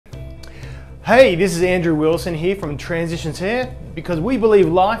Hey, this is Andrew Wilson here from Transitions Hair, because we believe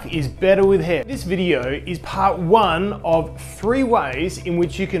life is better with hair. This video is part one of 3 ways in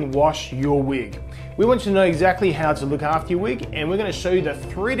which you can wash your wig. We want you to know exactly how to look after your wig, and we're going to show you the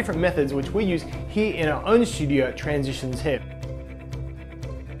 3 different methods which we use here in our own studio at Transitions Hair.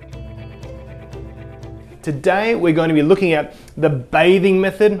 Today we're going to be looking at the bathing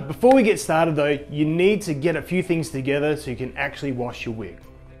method. Before we get started though, you need to get a few things together so you can actually wash your wig.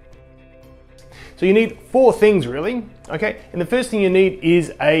 So you need 4 things really, okay? And the first thing you need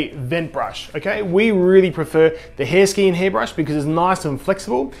is a vent brush, okay? We really prefer the hair ski hairbrush because it's nice and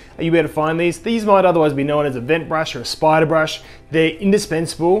flexible. You better find these. These might otherwise be known as a vent brush or a spider brush. They're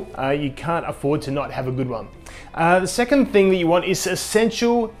indispensable. You can't afford to not have a good one. The second thing that you want is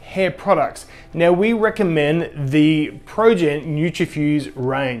essential hair products. Now we recommend the ProGen Nutrifuse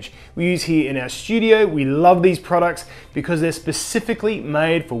range. We use here in our studio. We love these products because they're specifically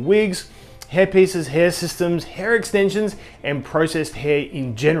made for wigs, hair pieces, hair systems, hair extensions, and processed hair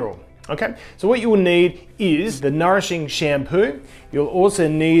in general. Okay, so what you will need is the nourishing shampoo. You'll also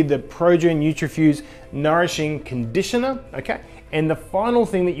need the ProGen Nutrifuse nourishing conditioner, okay? And the final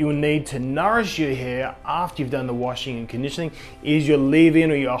thing that you will need to nourish your hair after you've done the washing and conditioning is your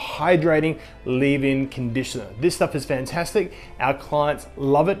leave-in or your hydrating leave-in conditioner. This stuff is fantastic. Our clients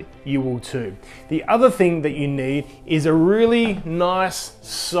love it. You will too. The other thing that you need is a really nice,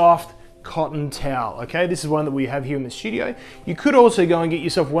 soft, cotton towel, okay? This is one that we have here in the studio. You could also go and get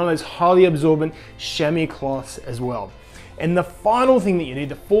yourself one of those highly absorbent chamois cloths as well. And the final thing that you need,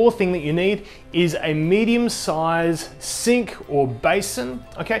 the 4th thing that you need, is a medium-sized sink or basin,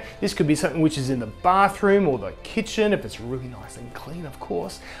 okay? This could be something which is in the bathroom or the kitchen, if it's really nice and clean, of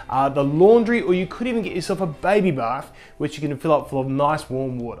course. The laundry, or you could even get yourself a baby bath, which you can fill up full of nice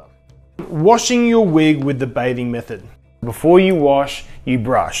warm water. Washing your wig with the bathing method. Before you wash, you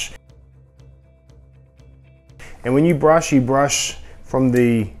brush. And when you brush from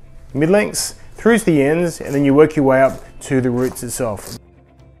the mid-lengths through to the ends, and then you work your way up to the roots itself.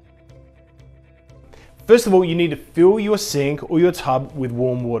 First of all, you need to fill your sink or your tub with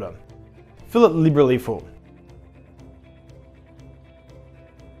warm water. Fill it liberally full.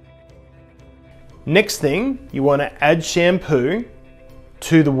 Next thing, you want to add shampoo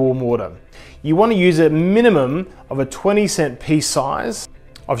to the warm water. You want to use a minimum of a 20-cent piece size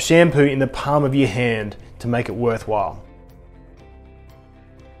of shampoo in the palm of your hand to make it worthwhile.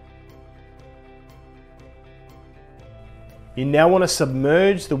 You now want to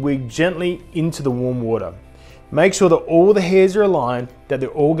submerge the wig gently into the warm water. Make sure that all the hairs are aligned, that they're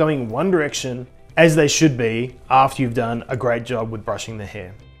all going one direction, as they should be after you've done a great job with brushing the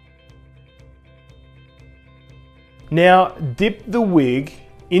hair. Now dip the wig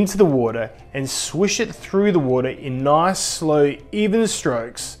into the water and swish it through the water in nice, slow, even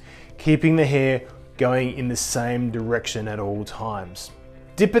strokes, keeping the hair going in the same direction at all times.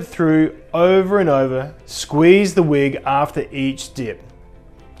 Dip it through over and over, squeeze the wig after each dip.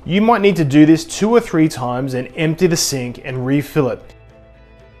 You might need to do this 2 or 3 times and empty the sink and refill it.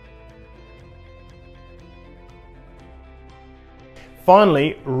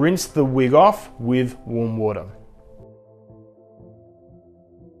 Finally, rinse the wig off with warm water.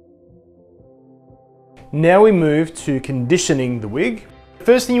 Now we move to conditioning the wig. The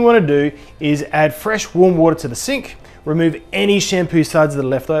first thing you want to do is add fresh warm water to the sink, remove any shampoo suds that are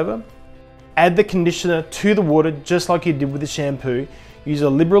left over, add the conditioner to the water just like you did with the shampoo, use a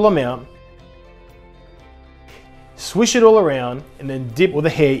liberal amount, swish it all around, and then dip all the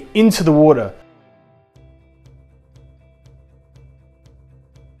hair into the water.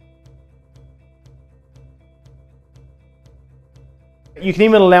 You can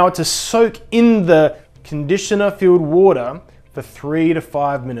even allow it to soak in the conditioner-filled water for 3 to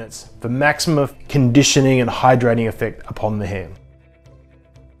 5 minutes for maximum conditioning and hydrating effect upon the hair.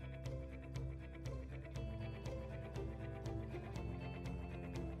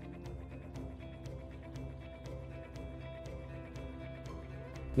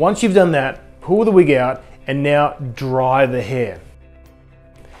 Once you've done that, pull the wig out and now dry the hair.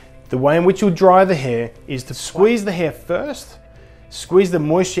 The way in which you'll dry the hair is to squeeze the hair first, squeeze the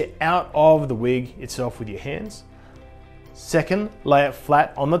moisture out of the wig itself with your hands. Second, lay it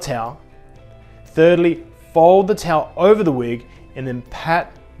flat on the towel. Thirdly, fold the towel over the wig and then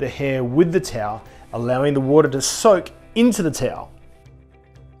pat the hair with the towel, allowing the water to soak into the towel.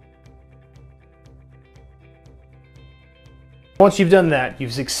 Once you've done that,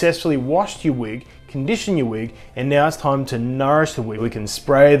 you've successfully washed your wig, conditioned your wig, and now it's time to nourish the wig. We can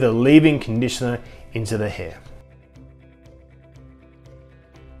spray the leave-in conditioner into the hair.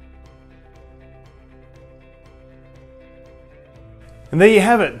 And there you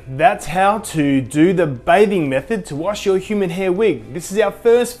have it. That's how to do the bathing method to wash your human hair wig. This is our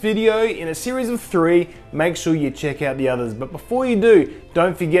first video in a series of 3. Make sure you check out the others. But before you do,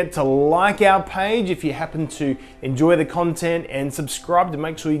 don't forget to like our page if you happen to enjoy the content, and subscribe to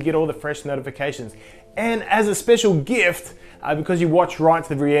make sure you get all the fresh notifications. And as a special gift, because you watch right to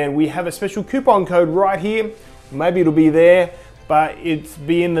the very end, we have a special coupon code right here. Maybe it'll be there, but it's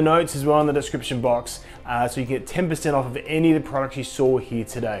be in the notes as well in the description box. So you get 10% off of any of the products you saw here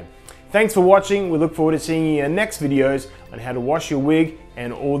today. Thanks for watching. We look forward to seeing you in our next videos on how to wash your wig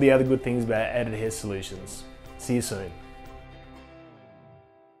and all the other good things about added hair solutions. See you soon.